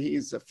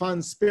he's a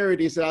fun spirit.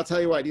 He said, I'll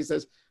tell you what, he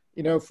says,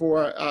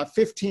 for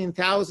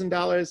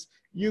 $15,000,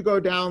 you go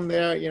down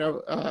there,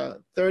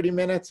 30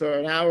 minutes or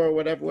an hour or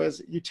whatever it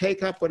was, you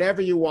take up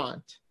whatever you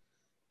want,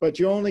 but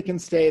you only can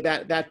stay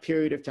that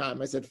period of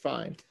time. I said,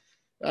 fine.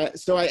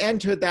 So I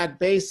entered that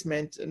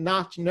basement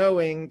not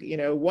knowing,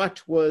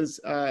 what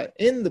was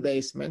in the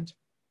basement,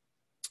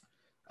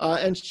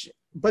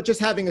 but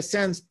just having a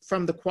sense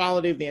from the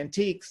quality of the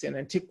antiques and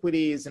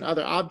antiquities and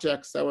other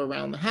objects that were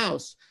around the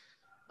house.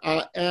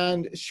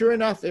 And sure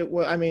enough, it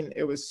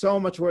was so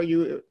much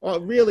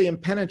really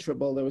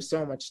impenetrable. There was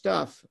so much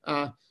stuff.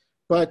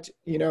 But,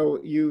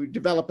 you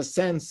develop a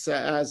sense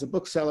as a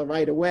bookseller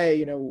right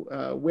away,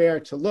 where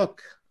to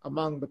look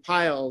among the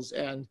piles.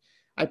 And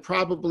I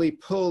probably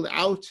pulled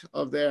out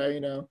of there,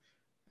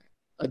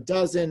 a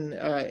dozen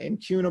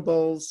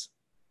incunables.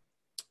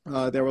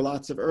 There were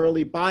lots of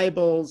early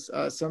Bibles,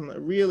 some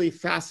really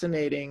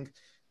fascinating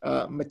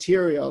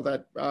material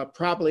that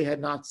probably had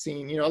not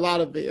seen, a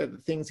lot of the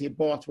things he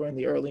bought were in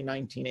the early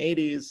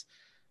 1980s.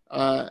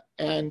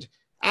 And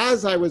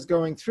as I was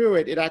going through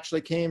it, it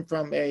actually came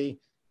from a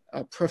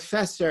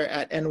professor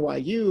at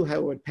NYU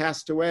who had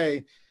passed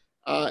away.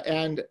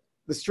 And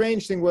the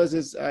strange thing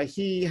was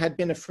he had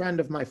been a friend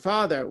of my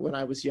father when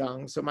I was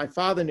young. So my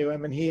father knew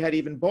him, and he had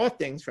even bought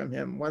things from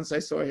him once I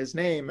saw his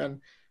name. And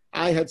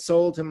I had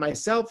sold him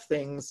myself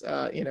things,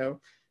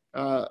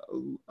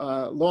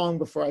 long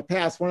before I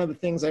passed. One of the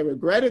things I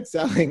regretted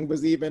selling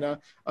was even a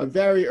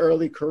very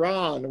early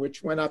Quran,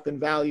 which went up in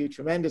value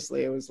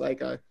tremendously. It was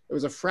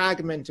a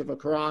fragment of a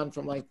Quran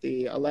from like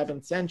the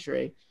 11th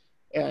century.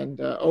 And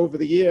over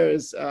the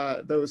years,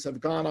 those have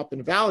gone up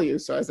in value.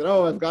 So I said,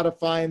 oh, I've got to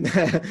find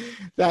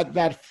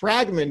that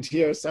fragment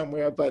here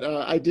somewhere. But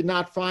I did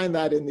not find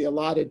that in the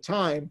allotted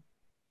time.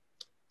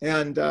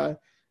 And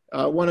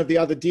one of the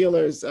other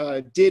dealers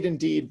did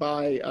indeed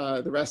buy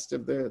the rest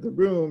of the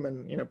room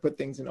and put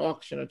things in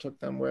auction or took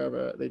them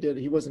wherever they did.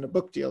 He wasn't a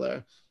book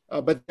dealer,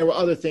 but there were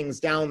other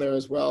things down there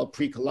as well,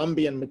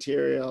 pre-Columbian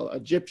material,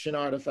 Egyptian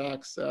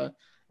artifacts,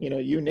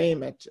 you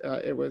name it.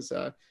 It was,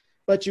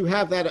 but you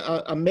have that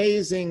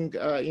amazing,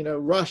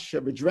 rush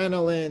of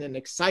adrenaline and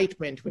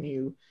excitement when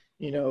you,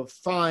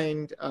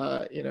 find,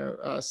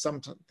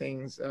 some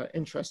things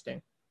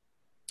interesting.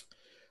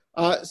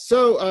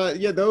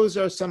 Those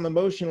are some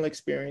emotional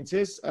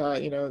experiences,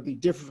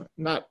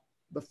 not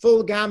the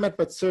full gamut,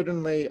 but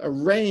certainly a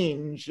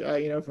range,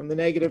 from the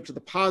negative to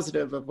the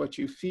positive of what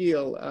you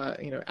feel,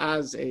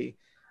 as a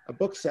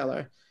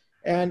bookseller.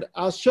 And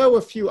I'll show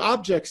a few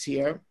objects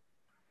here.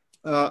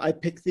 I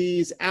picked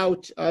these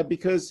out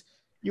because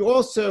you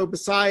also,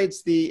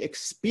 besides the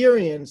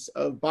experience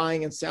of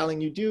buying and selling,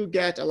 you do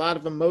get a lot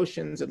of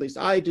emotions, at least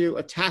I do,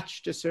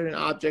 attached to certain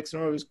objects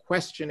and always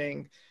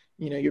questioning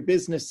your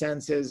business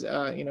senses,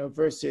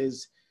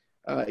 versus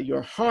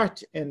your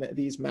heart in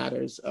these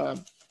matters.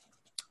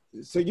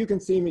 So you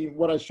can see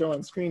what I show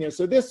on screen here.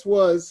 So this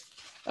was,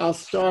 I'll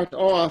start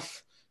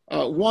off,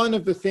 one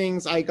of the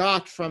things I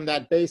got from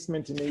that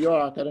basement in New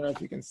York. I don't know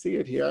if you can see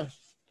it here.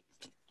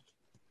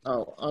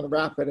 I'll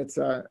unwrap it.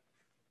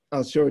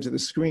 I'll show it to the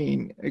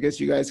screen. I guess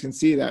you guys can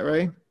see that,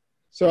 right?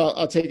 So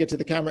I'll take it to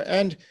the camera.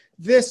 And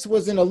this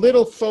was in a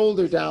little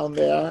folder down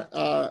there.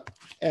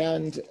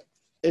 And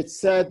it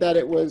said that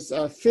it was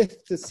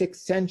 5th to 6th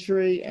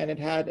century, and it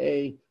had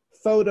a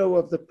photo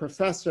of the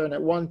professor. And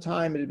at one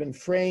time, it had been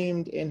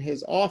framed in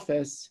his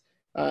office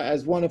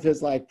as one of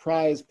his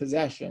prized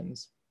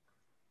possessions.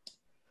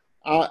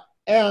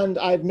 And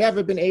I've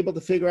never been able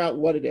to figure out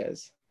what it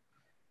is.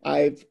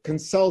 I've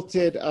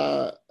consulted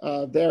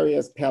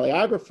various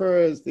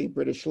paleographers, the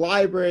British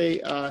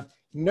Library.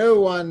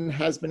 No one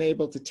has been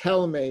able to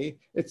tell me.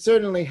 It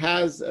certainly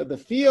has the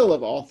feel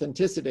of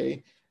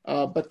authenticity,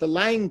 but the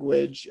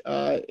language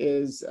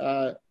is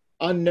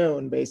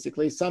unknown,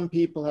 basically. Some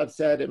people have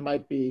said it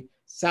might be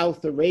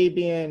South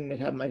Arabian,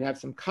 might have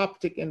some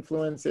Coptic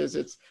influences.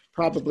 It's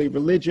probably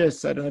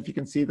religious. I don't know if you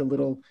can see the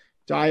little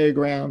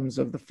diagrams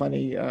of the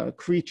funny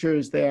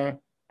creatures there.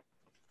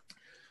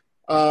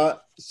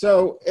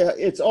 So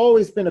it's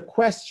always been a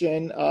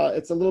question.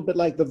 It's a little bit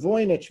like the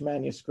Voynich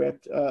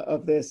manuscript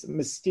of this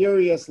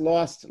mysterious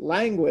lost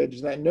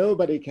language that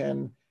nobody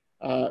can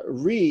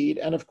read.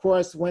 And of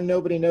course, when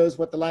nobody knows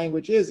what the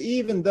language is,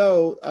 even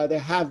though there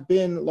have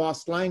been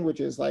lost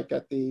languages, like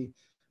at the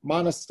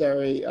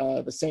monastery,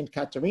 the St.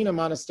 Katerina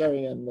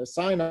Monastery in the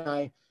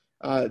Sinai,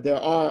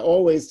 there are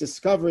always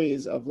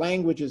discoveries of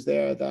languages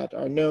there that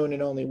are known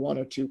in only 1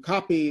 or 2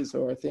 copies,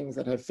 or things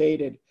that have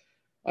faded.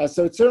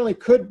 So it certainly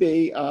could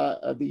be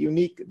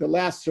the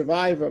last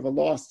survivor of a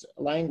lost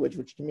language,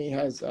 which to me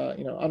has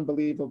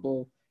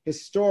unbelievable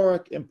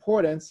historic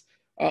importance.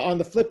 On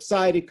the flip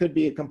side, it could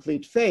be a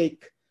complete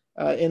fake.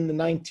 In the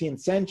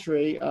 19th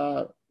century,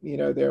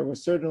 there were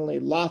certainly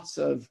lots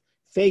of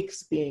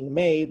fakes being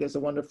made. There's a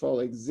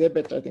wonderful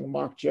exhibit I think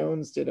Mark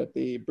Jones did at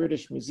the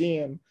British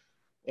Museum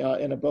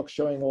in a book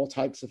showing all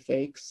types of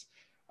fakes.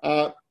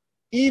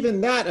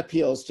 Even that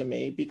appeals to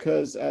me,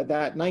 because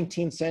that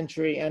 19th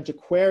century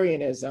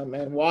antiquarianism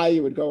and why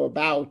you would go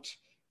about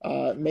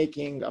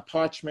making a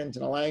parchment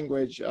in a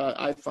language,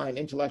 I find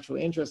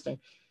intellectually interesting.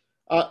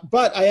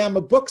 But I am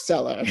a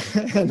bookseller,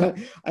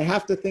 and I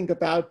have to think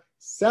about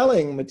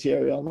selling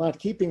material, not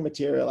keeping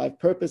material. I've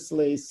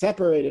purposely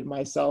separated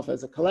myself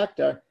as a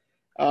collector,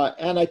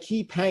 and I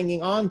keep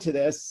hanging on to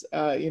this,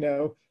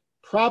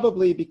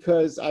 probably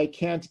because I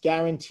can't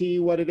guarantee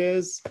what it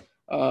is.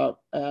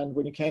 And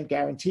when you can't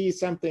guarantee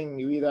something,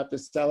 you either have to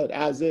sell it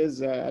as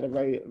is at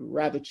a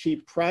rather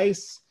cheap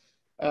price.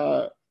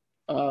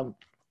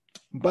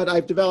 But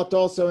I've developed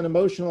also an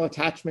emotional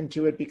attachment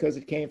to it because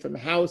it came from the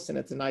house and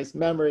it's a nice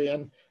memory.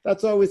 And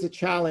that's always a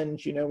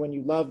challenge, when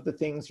you love the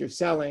things you're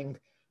selling,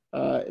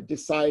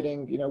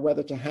 deciding,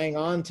 whether to hang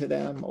on to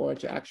them or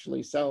to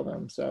actually sell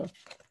them. So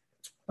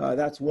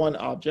that's one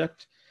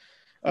object.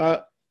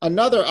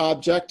 Another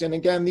object, and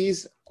again,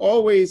 these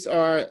always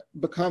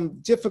become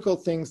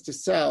difficult things to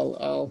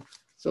sell.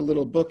 It's a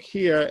little book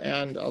here,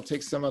 and I'll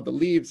take some of the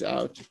leaves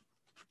out.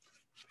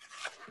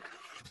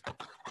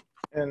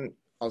 And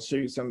I'll show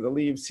you some of the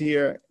leaves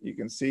here. You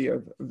can see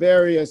of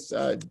various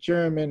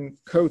German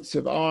coats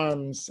of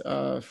arms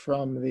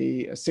from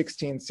the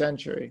 16th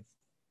century.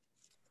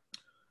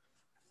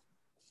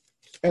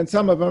 And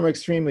some of them are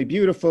extremely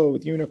beautiful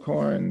with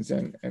unicorns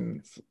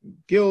and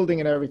gilding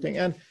and everything.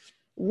 And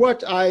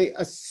what I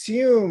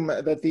assume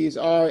that these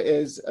are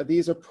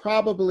these are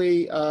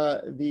probably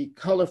the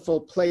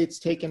colorful plates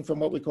taken from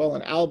what we call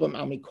an album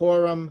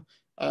amicorum,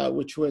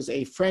 which was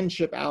a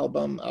friendship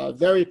album,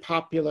 very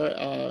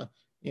popular,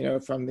 in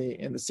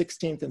the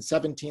 16th and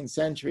 17th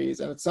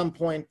centuries. And at some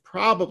point,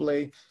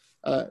 probably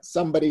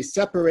somebody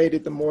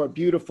separated the more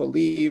beautiful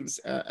leaves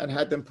and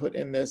had them put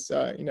in this,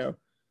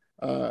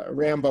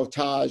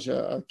 rembotage,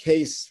 a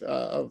case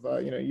of,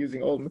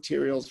 using old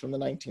materials from the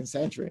 19th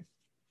century.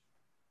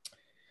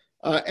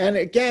 And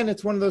again,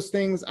 it's one of those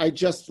things I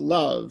just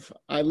love.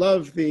 I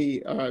love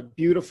the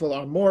beautiful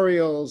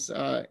armorials.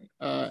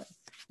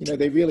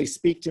 They really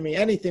speak to me.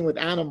 Anything with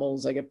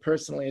animals, I get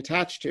personally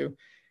attached to.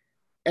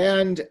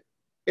 And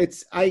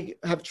I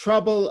have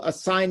trouble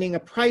assigning a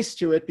price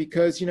to it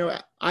because,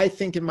 I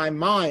think in my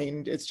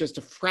mind, it's just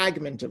a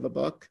fragment of a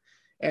book.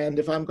 And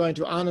if I'm going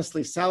to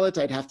honestly sell it,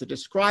 I'd have to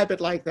describe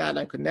it like that.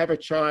 I could never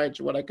charge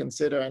what I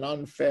consider an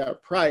unfair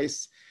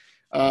price.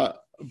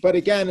 But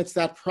again, it's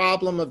that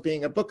problem of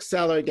being a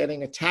bookseller,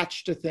 getting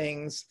attached to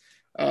things,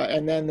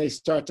 and then they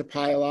start to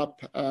pile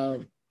up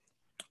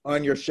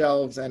on your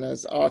shelves. And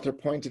as Arthur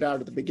pointed out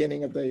at the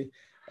beginning of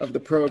the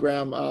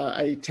program,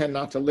 I tend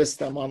not to list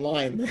them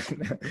online.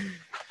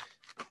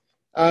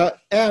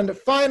 And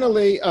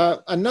finally,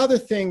 another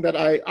thing that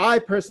I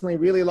personally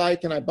really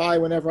like and I buy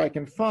whenever I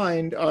can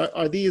find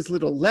are these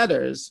little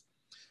letters.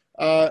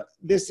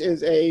 This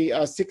is a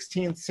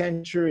 16th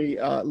century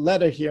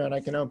letter here, and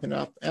I can open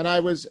up. And I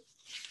was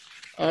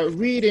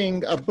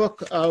reading a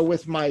book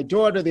with my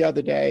daughter the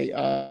other day.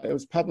 It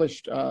was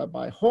published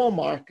by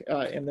Hallmark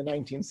in the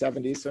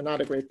 1970s, so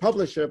not a great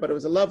publisher, but it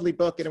was a lovely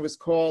book, and it was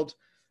called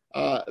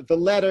The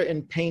Letter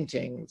in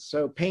Painting.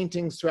 So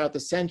paintings throughout the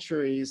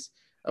centuries,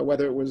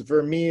 whether it was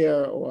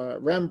Vermeer or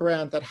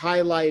Rembrandt, that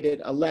highlighted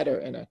a letter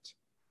in it.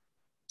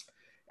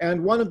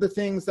 And one of the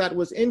things that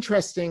was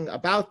interesting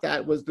about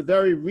that was the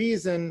very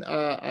reason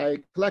I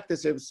collect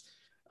this is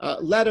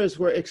letters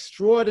were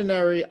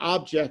extraordinary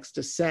objects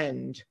to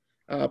send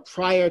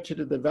prior to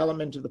the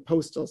development of the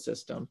postal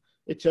system.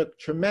 It took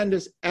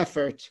tremendous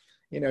effort,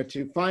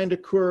 to find a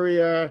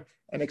courier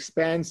and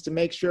expense to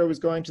make sure it was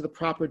going to the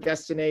proper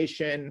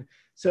destination.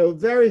 So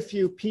very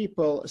few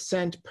people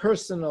sent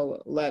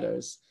personal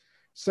letters.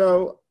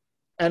 So,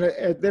 and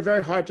they're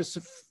very hard to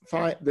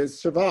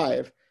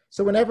survive.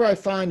 So whenever I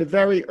find a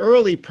very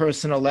early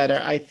personal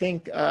letter, I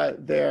think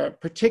they're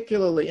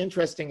particularly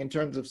interesting in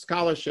terms of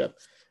scholarship.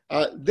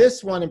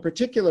 This one in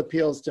particular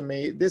appeals to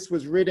me. This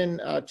was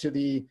written to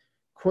the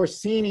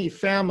Corsini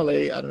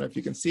family. I don't know if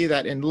you can see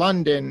that, in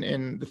London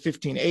in the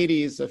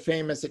 1580s, a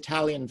famous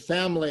Italian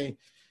family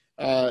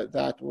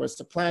that was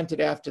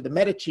supplanted after the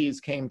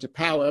Medicis came to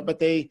power, but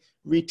they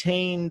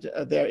retained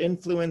their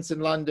influence in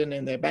London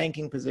in their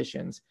banking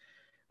positions.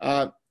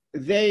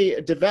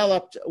 They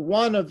developed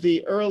one of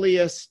the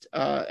earliest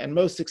and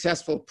most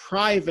successful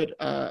private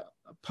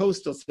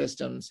postal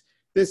systems.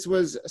 This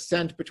was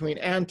sent between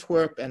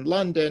Antwerp and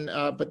London,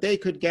 but they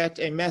could get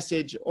a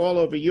message all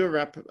over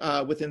Europe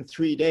within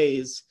 3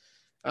 days,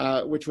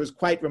 which was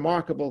quite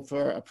remarkable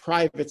for a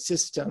private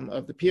system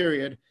of the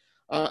period.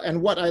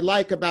 And what I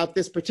like about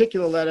this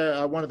particular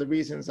letter, one of the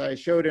reasons I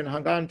showed it and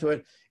hung on to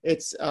it,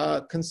 it's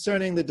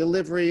concerning the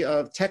delivery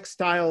of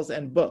textiles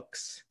and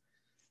books.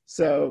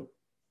 So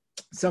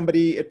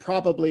it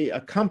probably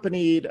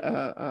accompanied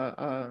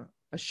a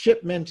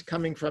shipment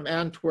coming from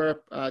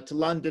Antwerp to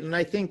London. And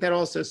I think that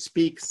also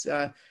speaks,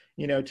 to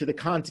the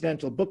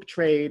continental book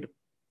trade,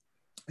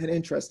 and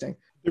interesting.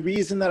 The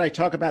reason that I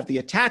talk about the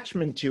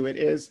attachment to it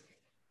is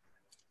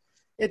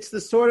it's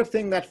the sort of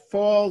thing that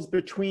falls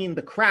between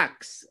the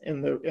cracks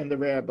in the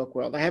rare book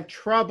world. I have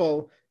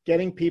trouble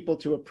getting people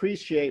to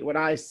appreciate what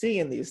I see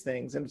in these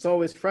things. And it's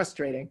always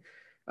frustrating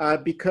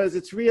because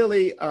it's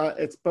really,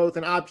 it's both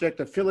an object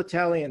of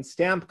philately, and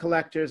stamp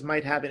collectors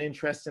might have an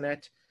interest in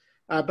it.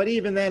 But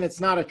even then, it's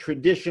not a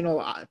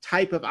traditional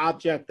type of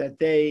object that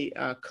they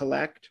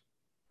collect.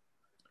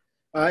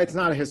 It's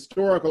not a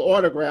historical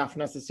autograph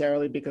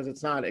necessarily, because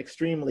it's not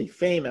extremely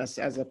famous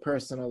as a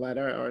personal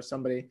letter or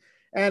somebody,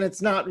 and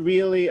it's not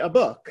really a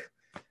book.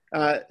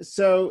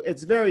 So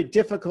it's very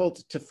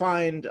difficult to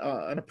find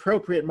an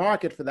appropriate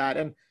market for that.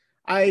 And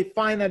I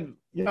find that,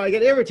 I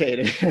get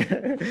irritated,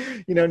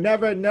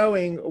 never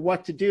knowing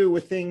what to do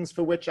with things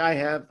for which I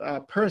have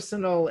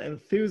personal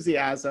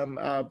enthusiasm,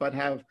 but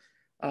have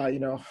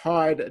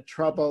hard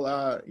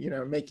trouble,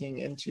 making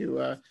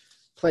into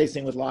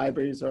placing with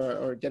libraries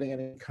or getting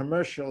any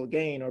commercial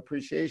gain or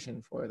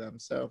appreciation for them.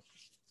 So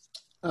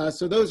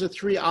those are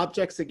 3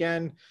 objects,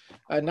 again,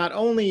 not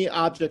only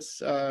objects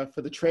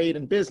for the trade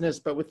and business,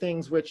 but with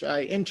things which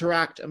I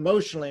interact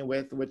emotionally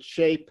with, which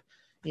shape,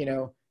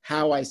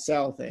 how I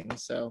sell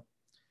things. So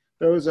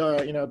those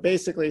are,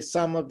 basically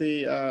some of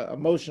the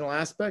emotional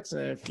aspects.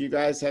 And if you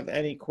guys have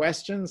any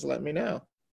questions, let me know.